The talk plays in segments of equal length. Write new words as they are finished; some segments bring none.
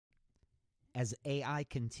As AI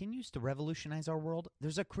continues to revolutionize our world,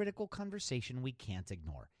 there's a critical conversation we can't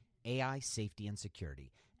ignore: AI safety and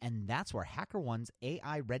security. And that's where HackerOne's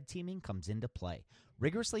AI red teaming comes into play,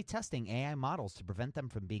 rigorously testing AI models to prevent them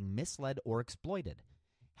from being misled or exploited.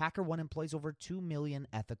 HackerOne employs over 2 million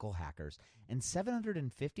ethical hackers, and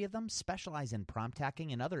 750 of them specialize in prompt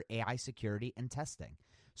hacking and other AI security and testing.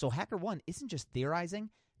 So HackerOne isn't just theorizing,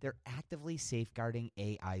 they're actively safeguarding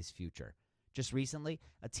AI's future. Just recently,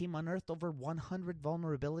 a team unearthed over 100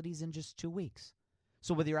 vulnerabilities in just 2 weeks.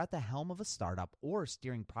 So whether you're at the helm of a startup or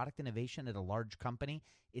steering product innovation at a large company,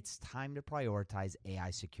 it's time to prioritize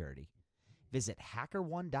AI security. Visit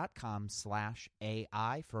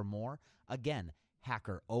hackerone.com/AI for more. Again,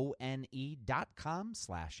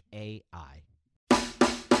 hackerone.com/AI.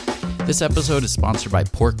 This episode is sponsored by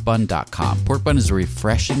porkbun.com. Porkbun is a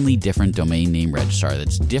refreshingly different domain name registrar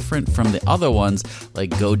that's different from the other ones like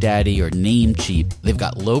GoDaddy or Namecheap. They've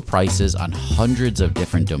got low prices on hundreds of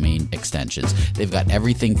different domain extensions. They've got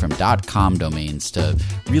everything from .com domains to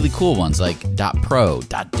really cool ones like .pro,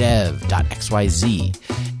 .dev, .xyz.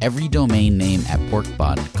 Every domain name at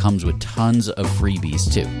Porkbun comes with tons of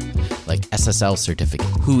freebies too, like SSL certificate,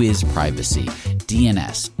 Whois privacy,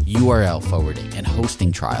 DNS, URL forwarding, and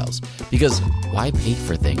hosting trials. Because why pay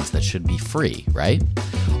for things that should be free, right?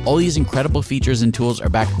 All these incredible features and tools are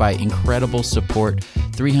backed by incredible support,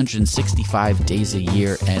 365 days a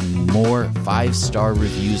year, and more 5-star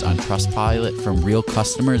reviews on Trustpilot from real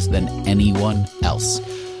customers than anyone else.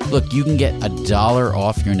 Look, you can get $1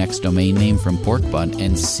 off your next domain name from Porkbun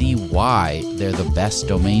and see why they're the best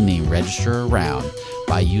domain name registrar around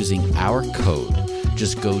by using our code.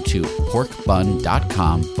 Just go to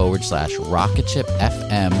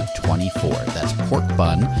porkbun.com/rocketshipfm24. That's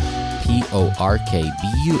porkbun,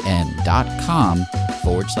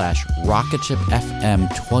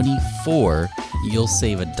 porkbun.com/rocketshipfm24. You'll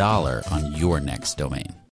save $1 on your next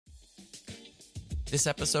domain. This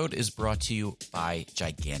episode is brought to you by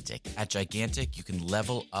Gigantic. At Gigantic, you can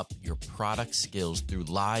level up your product skills through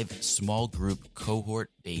live small group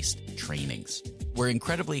cohort-based trainings. We're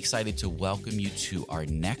incredibly excited to welcome you to our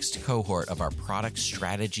next cohort of our product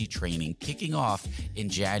strategy training kicking off in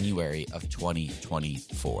January of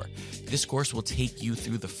 2024. This course will take you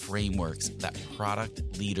through the frameworks that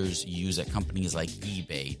product leaders use at companies like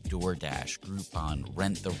eBay, DoorDash, Groupon,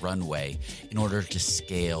 Rent the Runway in order to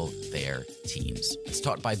scale their teams. It's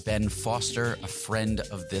taught by Ben Foster, a friend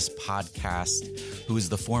of this podcast, who is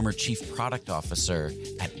the former chief product officer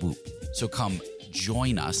at Whoop. So come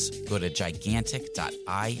join us. Go to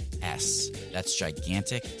gigantic.is. That's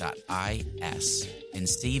gigantic.is. And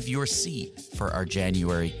save your seat for our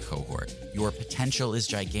January cohort. Your potential is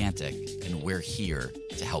gigantic, and we're here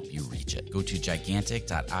to help you reach it. Go to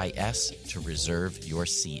gigantic.is to reserve your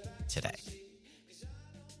seat today.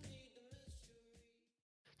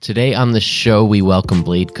 Today on the show, we welcome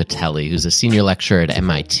Blade Kotelly, who's a senior lecturer at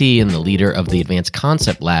MIT and the leader of the Advanced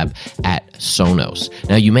Concept Lab at Sonos.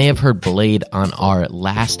 Now, you may have heard Blade on our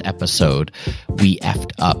last episode, We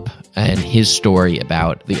Effed Up, and his story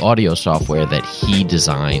about the audio software that he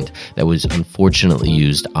designed that was unfortunately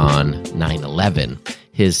used on 9/11.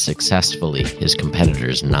 His successfully, his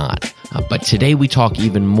competitors not. But today we talk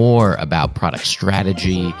even more about product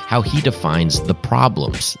strategy, how he defines the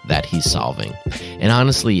problems that he's solving. And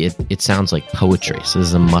honestly, it sounds like poetry. So this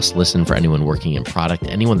is a must listen for anyone working in product,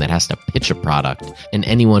 anyone that has to pitch a product, and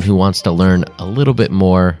anyone who wants to learn a little bit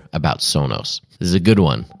more about Sonos. This is a good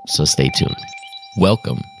one, so stay tuned.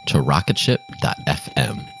 Welcome to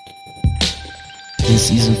Rocketship.fm. In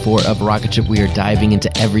Season 4 of Rocket Ship, we are diving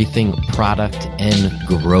into everything product and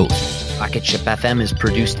growth. Rocketship FM is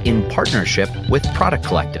produced in partnership with Product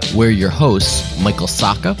Collective. We're your hosts, Michael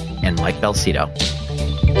Sacca and Mike Belcito.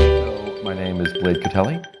 So my name is Blade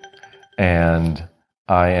Kotelly, and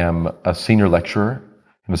I am a senior lecturer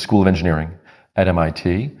in the School of Engineering at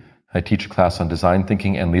MIT. I teach a class on design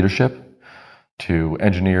thinking and leadership to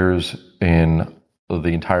engineers in the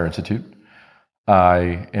entire institute.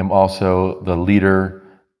 I am also the leader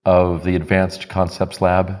of the Advanced Concepts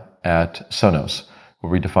Lab at Sonos, where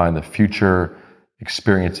we define the future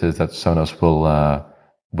experiences that Sonos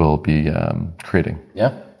will be creating.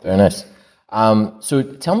 Yeah, very nice. So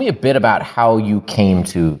tell me a bit about how you came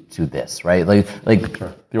to this, right? Sure.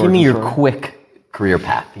 Give me your quick career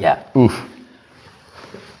path. Yeah. Oof.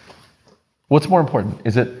 What's more important?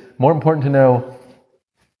 Is it more important to know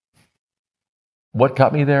what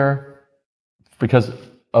got me there because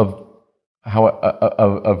of how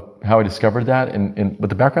I discovered that and what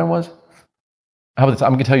the background was? How about this?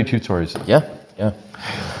 I'm going to tell you 2 stories. Yeah.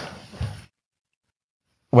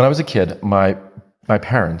 When I was a kid, my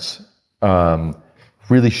parents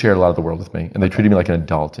really shared a lot of the world with me, and they treated me like an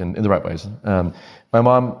adult in the right ways. My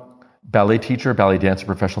mom, ballet teacher, ballet dancer,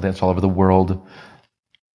 professional dancer all over the world.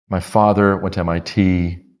 My father went to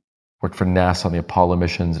MIT, worked for NASA on the Apollo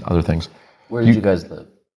missions and other things. Where did you guys live?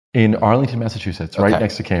 In Arlington, Massachusetts, right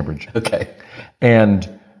next to Cambridge. Okay.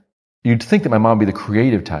 And you'd think that my mom would be the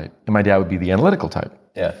creative type, and my dad would be the analytical type.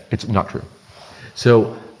 Yeah. It's not true.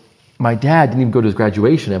 So my dad didn't even go to his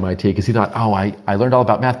graduation at MIT because he thought, I learned all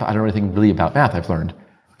about math, but I don't know anything really about math I've learned.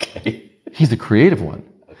 Okay. He's the creative one.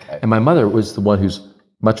 Okay. And my mother was the one who's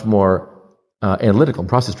much more analytical and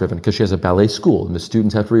process-driven because she has a ballet school, and the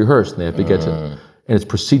students have to rehearse, and they have to get to, and it's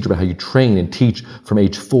procedure about how you train and teach from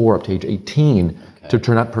age 4 up to age 18 to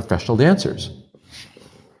turn out professional dancers.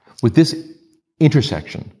 With this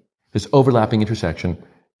intersection, this overlapping intersection,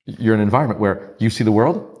 you're in an environment where you see the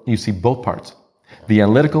world, and you see both parts, the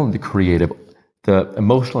analytical and the creative, the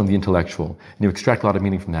emotional and the intellectual, and you extract a lot of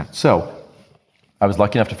meaning from that. So I was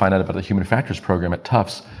lucky enough to find out about the Human Factors program at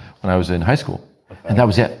Tufts when I was in high school, and that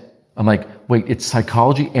was it. I'm like, wait, it's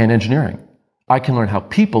psychology and engineering. I can learn how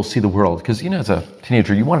people see the world, because, as a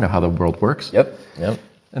teenager, you want to know how the world works. Yep.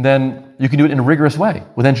 And then you can do it in a rigorous way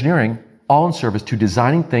with engineering, all in service to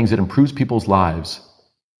designing things that improves people's lives.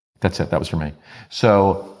 That's it. That was for me.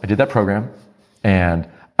 So I did that program, and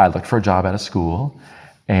I looked for a job out of school,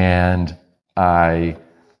 and I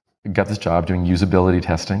got this job doing usability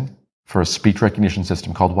testing for a speech recognition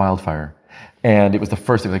system called Wildfire. And it was the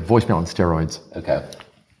first thing, like voicemail on steroids. Okay.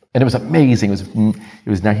 And it was amazing. It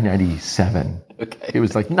was 1997. Okay. It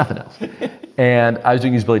was like nothing else. And I was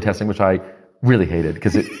doing usability testing, which I really hated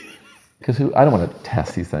because I don't want to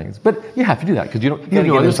test these things. But you have to do that because you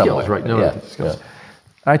know other skills, right? No other skills. Yeah.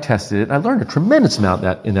 I tested it, and I learned a tremendous amount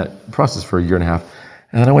in that process for a year and a half.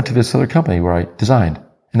 And then I went to this other company where I designed,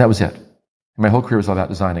 and that was it. And my whole career was all about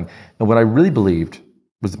designing. And what I really believed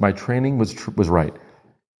was that my training was right.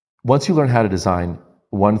 Once you learn how to design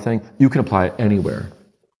one thing, you can apply it anywhere.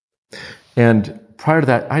 And prior to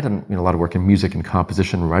that, I'd done a lot of work in music and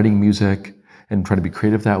composition, writing music, and trying to be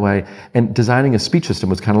creative that way. And designing a speech system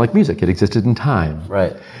was kind of like music. It existed in time.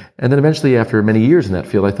 Right. And then eventually, after many years in that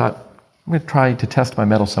field, I thought, I'm going to try to test my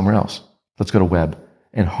mettle somewhere else. Let's go to web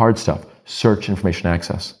and hard stuff, search information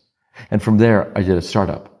access. And from there, I did a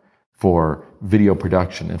startup for video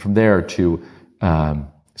production. And from there to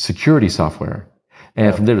security software.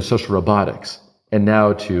 And from there to social robotics. And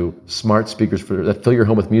now to smart speakers that fill your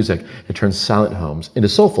home with music and turn silent homes into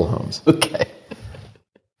soulful homes. Okay.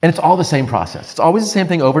 And it's all the same process. It's always the same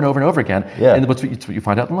thing over and over and over again. Yeah. And it's what you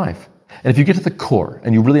find out in life. And if you get to the core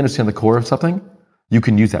and you really understand the core of something, you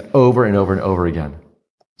can use that over and over and over again.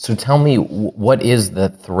 So tell me, what is the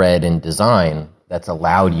thread in design that's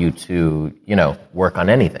allowed you to, work on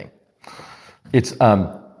anything? It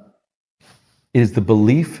is the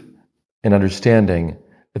belief and understanding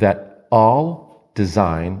that all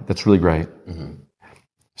design that's really great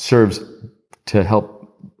serves to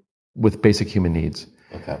help with basic human needs.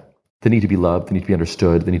 Okay. They need to be loved, they need to be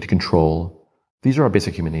understood, they need to control. These are our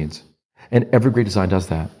basic human needs. And every great design does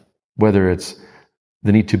that. Whether it's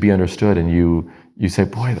the need to be understood and you say,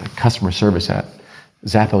 boy, the customer service at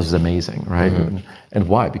Zappos is amazing, right? And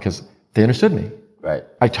why? Because they understood me. Right.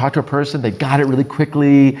 I talked to a person, they got it really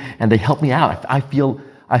quickly, and they helped me out. I feel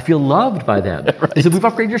loved by them. Right. They said, we've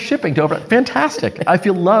upgraded your shipping to over. Fantastic. I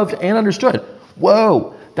feel loved and understood.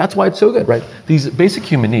 Whoa, that's why it's so good, right? These basic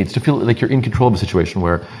human needs, to feel like you're in control of a situation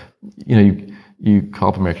where, you call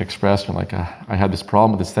up American Express and you're like, I had this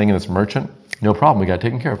problem with this thing and this merchant. No problem, we got it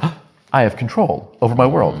taken care of. I have control over my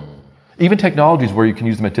world. Even technologies where you can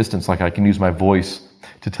use them at distance, like I can use my voice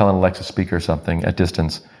to tell an Alexa speaker something at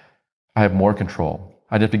distance. I have more control.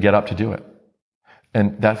 I don't have to get up to do it.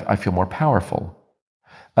 And that I feel more powerful.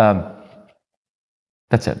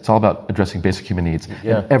 That's it. It's all about addressing basic human needs.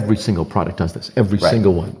 Yeah. And every single product does this. Every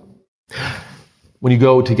single one. When you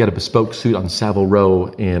go to get a bespoke suit on Savile Row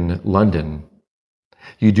in London,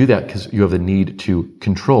 you do that because you have the need to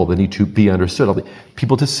control, the need to be understood,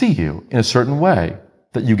 people to see you in a certain way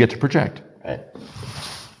that you get to project. Right.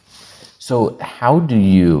 So how do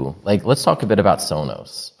you, let's talk a bit about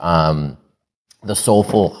Sonos, the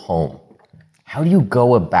soulful home. How do you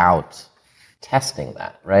go about testing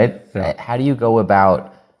that, right? Yeah. How do you go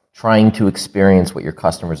about trying to experience what your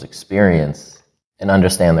customers experience and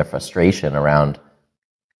understand their frustration around,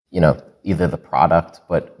 either the product,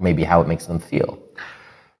 but maybe how it makes them feel?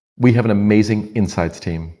 We have an amazing insights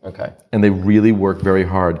team. Okay. And they really work very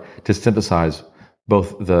hard to synthesize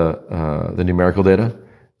both the numerical data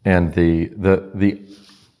and the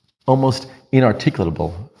almost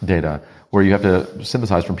inarticulatable data, where you have to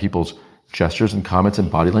synthesize from people's gestures and comments and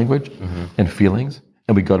body language and feelings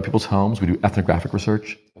and we go to people's homes, we do ethnographic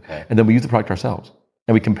research, Okay. and then we use the product ourselves,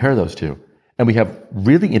 and we compare those two, and we have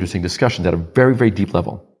really interesting discussions at a very, very deep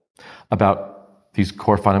level about these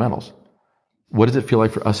core fundamentals. What does it feel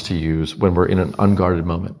like for us to use when we're in an unguarded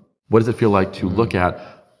moment? What does it feel like to look at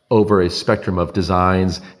over a spectrum of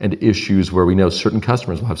designs and issues where we know certain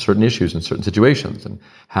customers will have certain issues in certain situations, and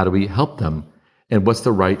how do we help them? And what's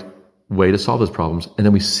the right way to solve those problems? And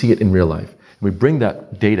then we see it in real life. And we bring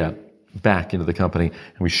that data back into the company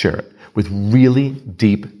and we share it with really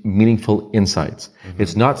deep, meaningful insights.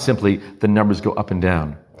 It's not simply the numbers go up and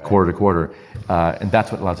down quarter to quarter, and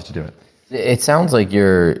that's what allows us to do it. It sounds like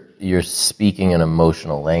you're speaking an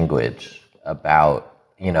emotional language about,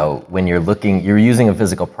 when you're using a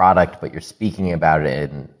physical product, but you're speaking about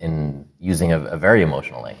it in using a very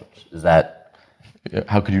emotional language. Is that?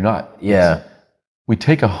 How could you not? Yeah. We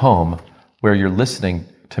take a home where you're listening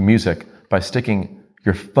to music by sticking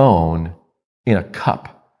your phone in a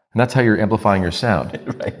cup, and that's how you're amplifying your sound.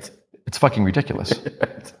 Right. It's fucking ridiculous.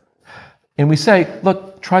 Right. And we say,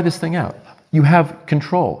 look, try this thing out. You have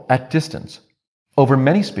control at distance over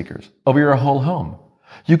many speakers, over your whole home.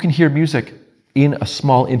 You can hear music in a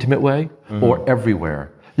small, intimate way or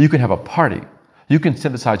everywhere. You can have a party. You can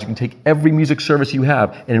synthesize. You can take every music service you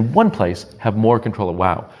have and in one place have more control of,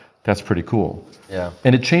 wow, that's pretty cool. Yeah.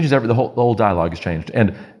 And it changes the whole dialogue has changed.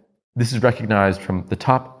 And this is recognized from the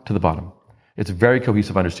top to the bottom. It's a very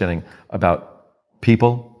cohesive understanding about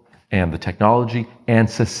people and the technology and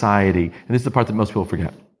society. And this is the part that most people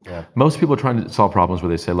forget. Yeah. Most people are trying to solve problems where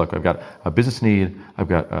they say, look, I've got a business need, I've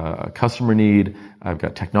got a customer need, I've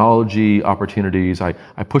got technology opportunities, I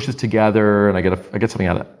push this together and I get something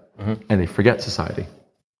out of it. And they forget society.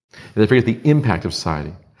 And they forget the impact of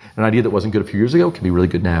society. An idea that wasn't good a few years ago can be really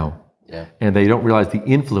good now. Yeah. And they don't realize the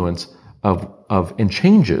influence of and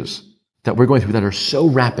changes that we're going through that are so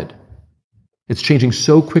rapid. It's changing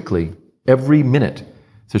so quickly. Every minute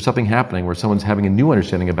there's something happening where someone's having a new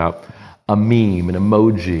understanding about a meme, an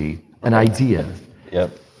emoji, an idea.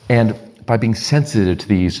 Yep. And by being sensitive to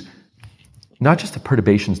these, not just the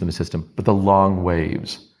perturbations in the system, but the long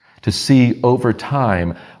waves, to see over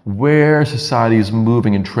time where society is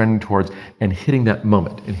moving and trending towards and hitting that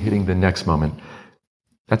moment and hitting the next moment.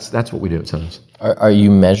 That's what we do at Sonos. Are you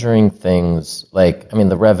measuring things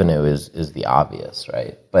the revenue is the obvious,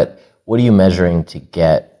 right? But what are you measuring to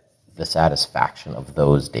get the satisfaction of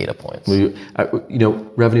those data points?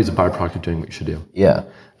 Revenue is a byproduct of doing what you should do. Yeah.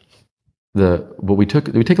 We take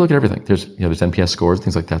a look at everything. There's NPS scores,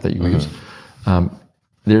 things like that you use.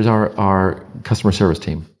 There's our customer service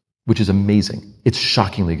team, which is amazing. It's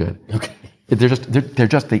shockingly good. Okay.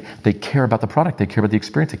 They care about the product. They care about the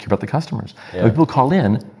experience. They care about the customers. Yeah. When people call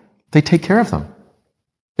in, they take care of them.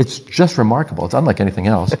 It's just remarkable. It's unlike anything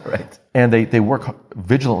else. Right. And they work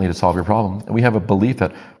vigilantly to solve your problem. And we have a belief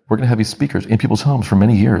that we're going to have these speakers in people's homes for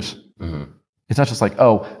many years. It's not just like,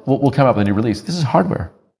 we'll come up with a new release. This is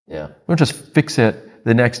hardware. Yeah. We don't just fix it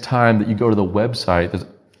the next time that you go to the website.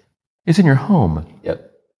 It's in your home.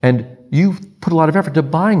 Yep. And you've put a lot of effort to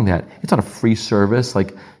buying that. It's not a free service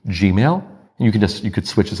like Gmail. And you could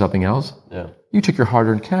switch to something else. Yeah. You took your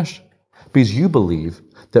hard-earned cash because you believe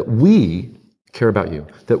that we care about you,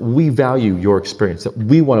 that we value your experience, that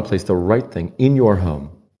we want to place the right thing in your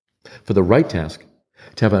home for the right task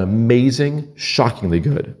to have an amazing, shockingly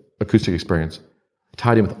good acoustic experience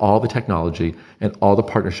tied in with all the technology and all the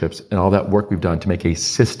partnerships and all that work we've done to make a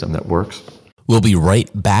system that works. We'll be right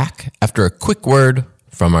back after a quick word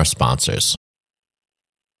from our sponsors.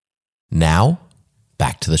 Now,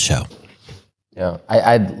 back to the show. Yeah,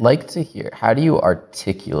 I'd like to hear, how do you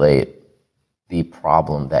articulate the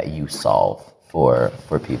problem that you solve for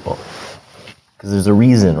people? Because there's a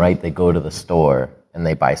reason, right? They go to the store and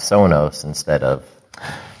they buy Sonos instead of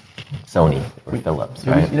Sony or Philips,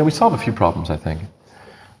 right? We solve a few problems, I think.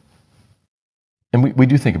 And we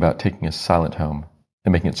do think about taking a silent home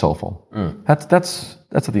and making it soulful. That's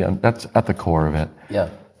at the core of it. Yeah.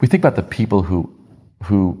 We think about the people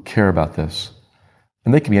who care about this.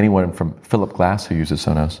 And they can be anyone from Philip Glass, who uses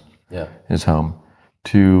Sonos in his home,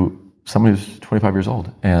 to someone who's 25 years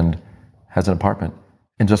old and has an apartment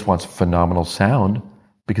and just wants phenomenal sound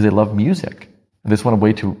because they love music. And they just want a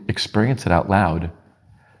way to experience it out loud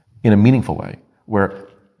in a meaningful way, where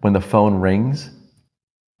when the phone rings,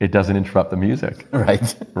 it doesn't interrupt the music.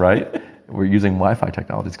 Right. Right? We're using Wi-Fi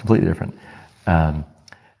technology. It's completely different. And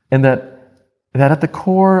that at the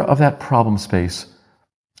core of that problem space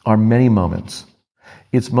are many moments.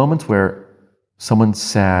 It's moments where someone's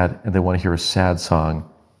sad and they want to hear a sad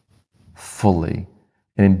song fully.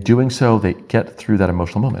 And in doing so, they get through that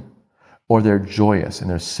emotional moment. Or they're joyous and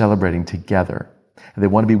they're celebrating together. and they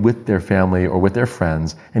want to be with their family or with their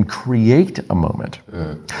friends and create a moment.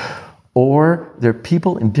 Or there are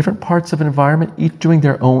people in different parts of an environment, each doing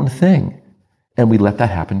their own thing, and we let that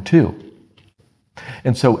happen too.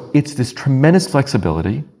 And so it's this tremendous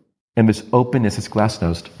flexibility and this openness, this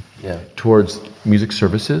glasnost, towards music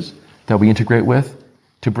services that we integrate with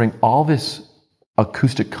to bring all this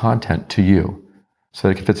acoustic content to you so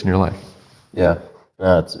that it fits in your life. Yeah,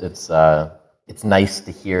 no, it's nice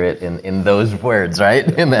to hear it in those words, right?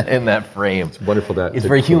 In that frame. It's wonderful that it's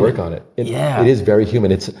very human. Work on it. It is very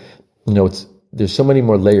human. It's there's so many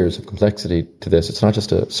more layers of complexity to this. It's not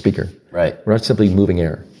just a speaker. Right. We're not simply moving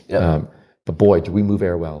air. Yep. But boy, do we move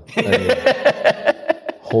air well. I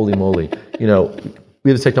mean, holy moly. We have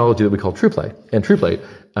this technology that we call TruePlay. And TruePlay,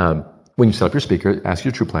 when you set up your speaker, ask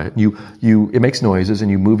you to TruePlay it, it makes noises and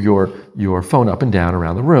you move your phone up and down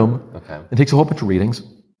around the room. Okay. It takes a whole bunch of readings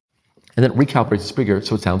and then it recalibrates the speaker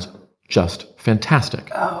so it sounds just fantastic.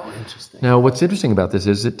 Oh, interesting. Now, what's interesting about this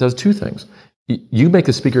is it does two things. You make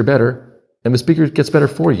the speaker better, and the speaker gets better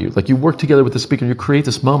for you. Like you work together with the speaker, and you create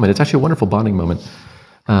this moment. It's actually a wonderful bonding moment.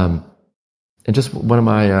 And just one of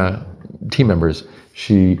my team members,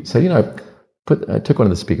 she said, I took one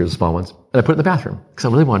of the speakers, the small ones, and I put it in the bathroom because I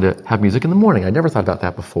really wanted to have music in the morning. I never thought about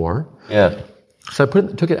that before. Yeah. So I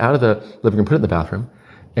took it out of the living room, put it in the bathroom,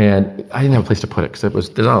 and I didn't have a place to put it because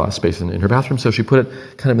there's not a lot of space in her bathroom. So she put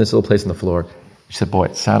it kind of in this little place on the floor. She said, boy,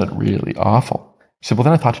 it sounded really awful. She said, well,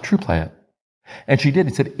 then I thought to TruePlay it. And she did.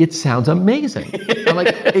 He said, it sounds amazing. I'm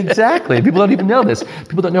like, exactly. People don't even know this.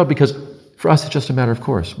 People don't know it because for us, it's just a matter of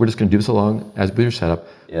course. We're just going to do this along as with your setup.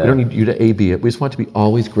 Yeah. We don't need you to A/B it. We just want it to be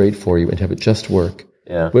always great for you and to have it just work.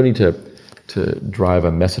 Yeah. We don't need to drive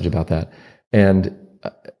a message about that. And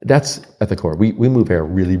that's at the core. We move air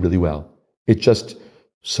really, really well. It's just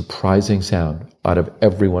surprising sound out of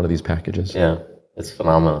every one of these packages. Yeah, it's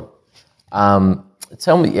phenomenal.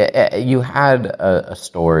 Tell me, you had a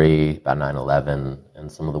story about 9/11 and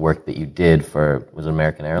some of the work that you did for, was it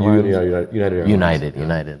American Airlines? United Airlines.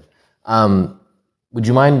 United. Would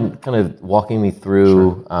you mind kind of walking me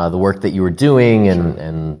through the work that you were doing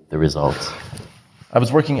and the results? I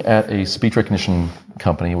was working at a speech recognition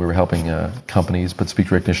company. We were helping companies put speech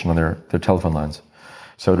recognition on their telephone lines.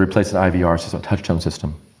 So it replaced an IVR system, a touch-tone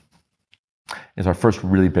system. It's our first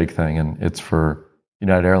really big thing, and it's for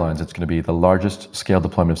United Airlines. It's going to be the largest scale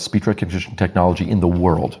deployment of speech recognition technology in the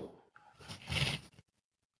world.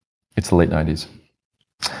 It's the late 90s.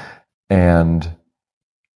 And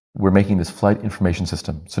we're making this flight information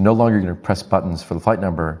system. So no longer you're going to press buttons for the flight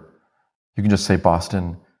number. You can just say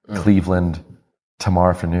Boston, Cleveland,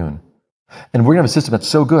 tomorrow afternoon. And we're going to have a system that's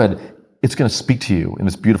so good, it's going to speak to you in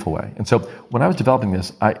this beautiful way. And so when I was developing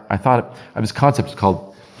this, I thought I have this concept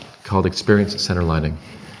called experience center lining.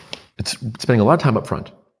 It's spending a lot of time up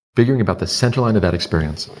front, figuring about the center line of that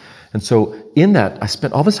experience. And so in that, I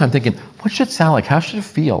spent all this time thinking, what should it sound like? How should it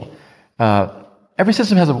feel? Every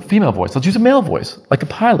system has a female voice. Let's use a male voice, like a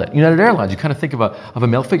pilot. United Airlines, you kind of think of a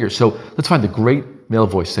male figure. So let's find the great male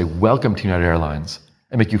voice, say, welcome to United Airlines,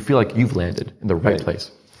 and make you feel like you've landed in the right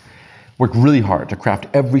place. Work really hard to craft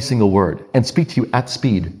every single word and speak to you at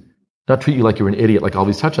speed. Not treat you like you're an idiot like all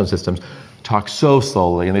these touch-tone systems. Talk so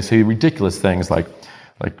slowly, and they say ridiculous things like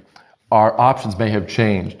our options may have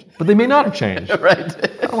changed, but they may not have changed. Right.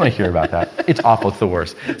 I don't want to hear about that. It's awful. It's the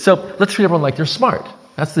worst. So let's treat everyone like they're smart.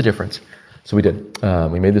 That's the difference. So we did.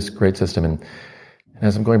 We made this great system, and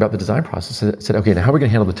as I'm going about the design process, I said, okay, now how are we going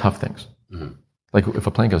to handle the tough things? Mm-hmm. Like if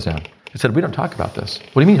a plane goes down. I said, we don't talk about this.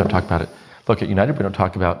 What do you mean you don't talk about it? Look, at United, we don't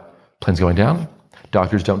talk about planes going down.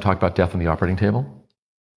 Doctors don't talk about death on the operating table.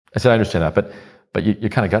 I said, I understand that, but you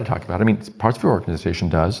kind of got to talk about it. I mean, parts of your organization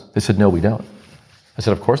does. They said, no, we don't. I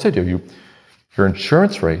said, of course they do. Your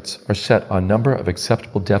insurance rates are set on number of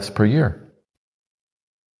acceptable deaths per year.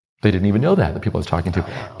 They didn't even know that, the people I was talking to.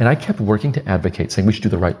 And I kept working to advocate, saying we should do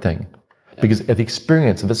the right thing. Because at the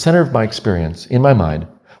experience, at the center of my experience, in my mind,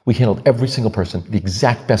 we handled every single person the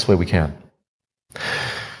exact best way we can.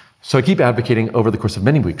 So I keep advocating over the course of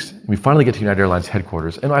many weeks. We finally get to United Airlines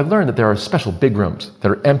headquarters, and I learned that there are special big rooms that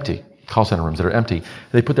are empty, call center rooms that are empty.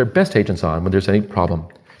 They put their best agents on when there's any problem.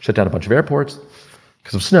 Shut down a bunch of airports.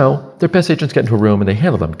 Because of snow, their best agents get into a room and they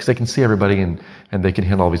handle them because they can see everybody and they can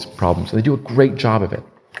handle all these problems. And they do a great job of it.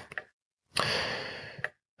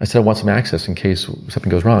 I said, I want some access in case something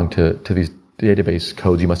goes wrong to these database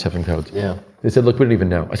codes. You must have some codes. Yeah. They said, look, we don't even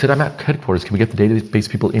know. I said, I'm at headquarters. Can we get the database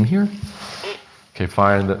people in here? Okay,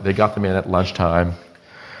 fine. They got them in at lunchtime.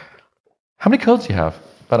 How many codes do you have?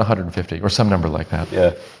 About 150 or some number like that.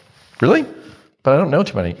 Yeah. Really? But I don't know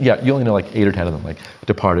too many. Yeah, you only know like 8 or 10 of them, like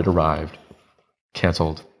departed, arrived,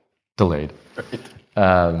 canceled, delayed.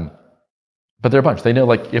 Right. But they're a bunch. They know,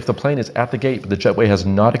 like, if the plane is at the gate, but the jetway has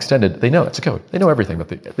not extended, they know it's a code. They know everything.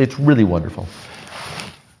 But it's really wonderful.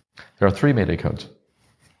 There are 3 Mayday codes.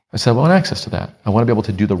 I said, well, I want access to that. I want to be able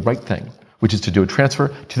to do the right thing, which is to do a transfer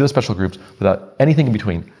to those special groups without anything in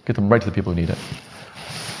between. Get them right to the people who need it.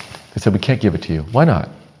 They said, we can't give it to you. Why not?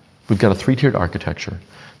 We've got a 3-tiered architecture.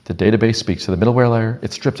 The database speaks to the middleware layer.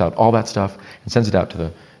 It strips out all that stuff and sends it out to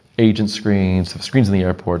the agent screens, to the screens in the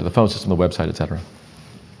airport, to the phone system, the website, etc.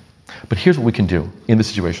 But here's what we can do in this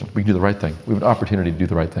situation. We can do the right thing. We have an opportunity to do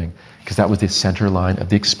the right thing because that was the center line of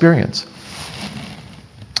the experience.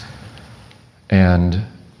 And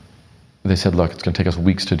they said, look, it's going to take us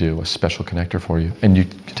weeks to do a special connector for you. And it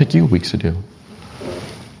can take you weeks to do.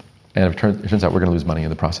 And it turns out we're going to lose money in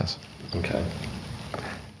the process. Okay.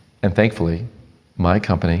 And thankfully, my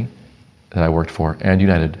company that I worked for and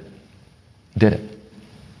United did it.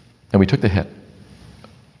 And we took the hit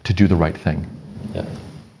to do the right thing. Yeah.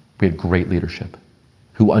 We had great leadership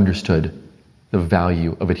who understood the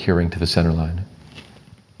value of adhering to the center line,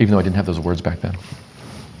 even though I didn't have those words back then.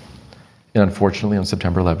 And unfortunately, on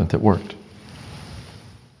September 11th, it worked.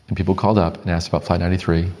 And people called up and asked about Flight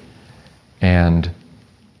 93. And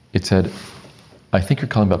it said, I think you're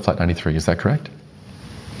calling about Flight 93. Is that correct?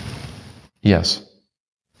 Yes.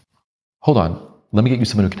 Hold on. Let me get you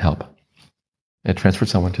someone who can help. And it transferred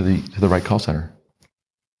someone to the right call center.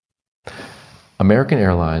 American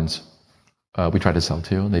Airlines, we tried to sell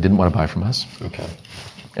to, and they didn't want to buy from us. Okay.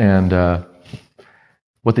 And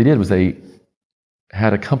what they did was they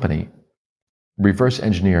had a company reverse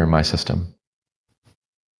engineer my system.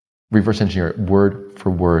 Reverse engineer it word for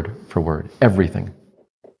word for word. Everything.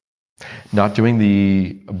 Not doing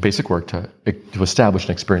the basic work to establish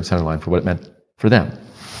an experience center line for what it meant for them.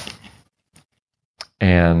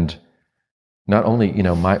 And not only,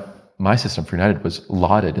 my system for United was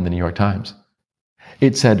lauded in the New York Times.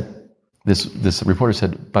 It said, this reporter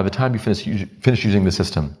said, by the time you finish using the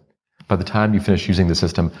system,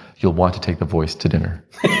 you'll want to take the voice to dinner.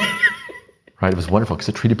 Right? It was wonderful because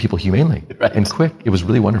it treated people humanely and quick. It was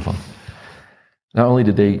really wonderful. Not only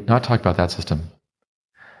did they not talk about that system,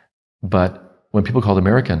 but when people called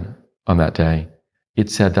American on that day,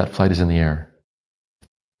 it said that flight is in the air.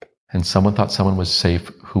 And someone thought someone was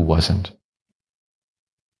safe who wasn't.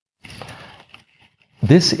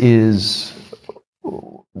 This is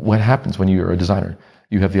what happens when you're a designer.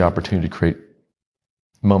 You have the opportunity to create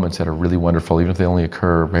moments that are really wonderful, even if they only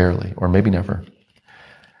occur rarely, or maybe never.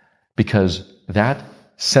 Because that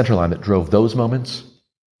center line that drove those moments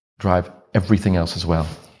drive everything else as well.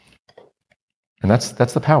 And that's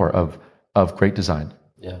the power of great design.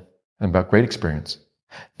 Yeah. And about great experience.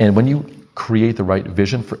 And when you create the right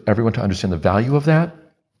vision for everyone to understand the value of that,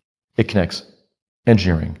 it connects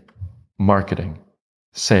engineering, marketing,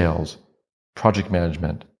 sales, project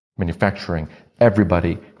management, manufacturing,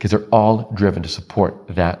 everybody, because they're all driven to support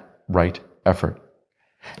that right effort.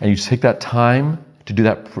 And you take that time to do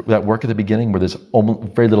that work at the beginning where there's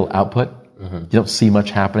almost very little output. Mm-hmm. You don't see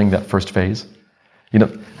much happening that first phase.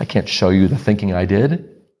 I can't show you the thinking I did.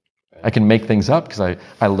 I can make things up because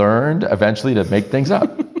I learned eventually to make things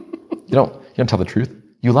up. You don't tell the truth.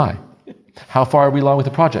 You lie. How far are we along with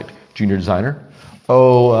the project? Junior designer.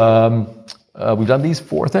 We've done these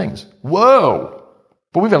 4 things. Whoa!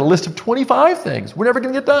 But we've got a list of 25 things. We're never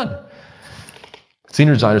going to get done.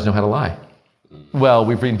 Senior designers know how to lie. Well,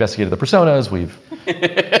 we've reinvestigated the personas. We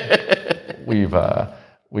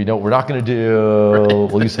know what we're not going to do.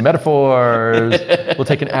 Right. We'll use some metaphors. We'll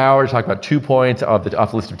take an hour to talk about 2 points off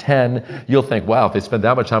the list of 10. You'll think, wow, if they spend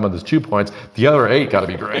that much time on those 2 points, the other 8 got to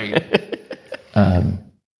be great. And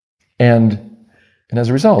as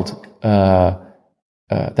a result,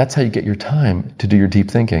 that's how you get your time to do your deep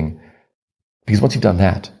thinking. Because once you've done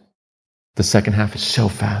that, the second half is so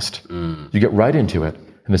fast. You get right into it,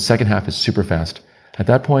 and the second half is super fast. At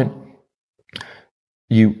that point,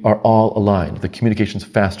 you are all aligned. The communication's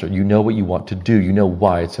faster. You know what you want to do. You know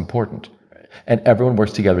why it's important. Right. And everyone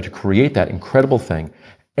works together to create that incredible thing,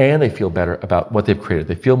 and they feel better about what they've created.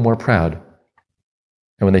 They feel more proud.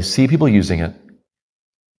 And when they see people using it,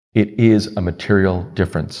 it is a material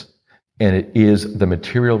difference. And it is the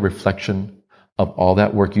material reflection of all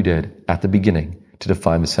that work you did at the beginning to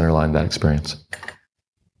define the center line of that experience.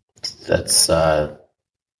 That's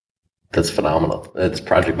phenomenal. It's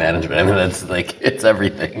project management. I mean, that's it's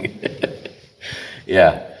everything.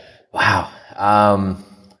 Yeah. Wow. I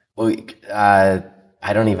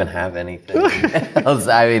don't even have anything else.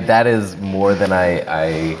 I mean, that is more than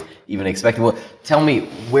I even expected. Well, tell me,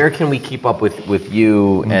 where can we keep up with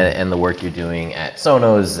you and the work you're doing at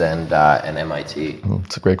Sonos and MIT?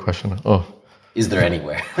 It's a great question. Oh. Is there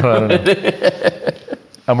anywhere? I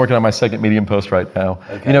don't I'm working on my second Medium post right now.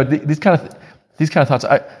 Okay. You know, these kind of thoughts.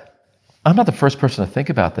 I'm not the first person to think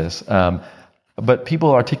about this, but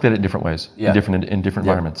people articulate it in different ways, in different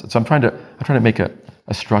environments. So I'm trying to make a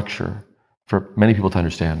structure for many people to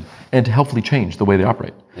understand and to hopefully change the way they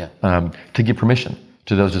operate. To give permission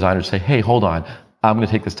to those designers to say, hey, hold on, I'm going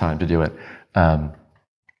to take this time to do it.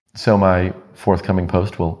 So my forthcoming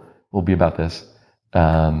post will be about this.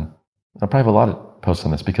 I'll probably have a lot of posts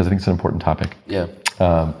on this because I think it's an important topic. Yeah.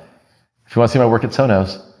 If you want to see my work at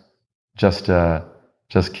Sonos,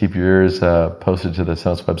 just keep your ears posted to the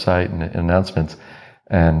Sonos website and announcements.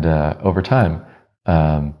 And over time,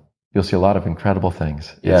 you'll see a lot of incredible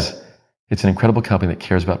things. It's an incredible company that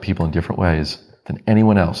cares about people in different ways than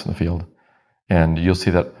anyone else in the field. And you'll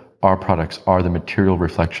see that our products are the material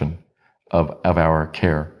reflection of our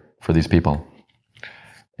care for these people.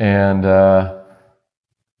 And for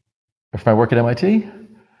my work at MIT,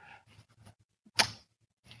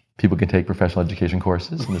 people can take professional education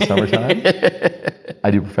courses in the summertime.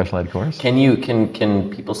 I do a professional ed course. Can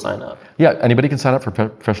people sign up? Yeah, anybody can sign up for a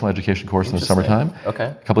professional education course in the summertime. Okay.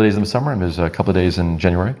 A couple of days in the summer, and there's a couple of days in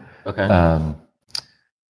January. Okay.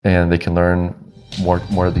 And they can learn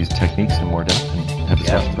more of these techniques in more depth and have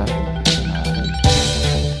discussions about it.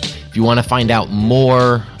 If you want to find out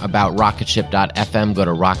more about rocketship.fm, go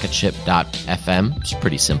to rocketship.fm. It's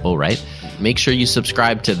pretty simple, right? Make sure you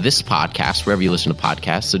subscribe to this podcast wherever you listen to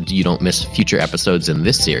podcasts so you don't miss future episodes in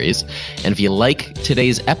this series. And if you like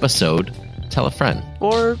today's episode, tell a friend.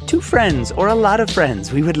 Or 2 friends, or a lot of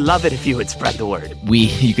friends. We would love it if you would spread the word.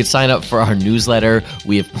 You could sign up for our newsletter.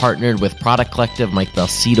 We have partnered with Product Collective, Mike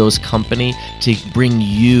Belsito's company, to bring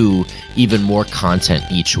you even more content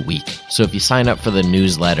each week. So if you sign up for the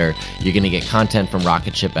newsletter, you're going to get content from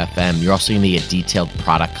Rocket Ship FM. You're also going to get detailed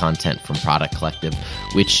product content from Product Collective,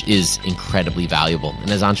 which is incredibly valuable. And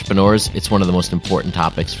as entrepreneurs, it's one of the most important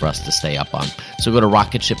topics for us to stay up on. So go to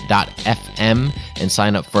rocketship.fm and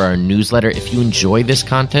sign up for our newsletter. If you enjoy this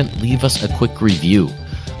content, leave us a quick review,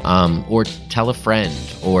 or tell a friend,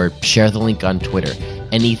 or share the link on Twitter.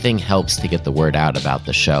 Anything helps to get the word out about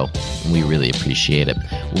the show, and we really appreciate it.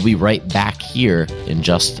 We'll be right back here in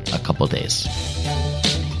just a couple days.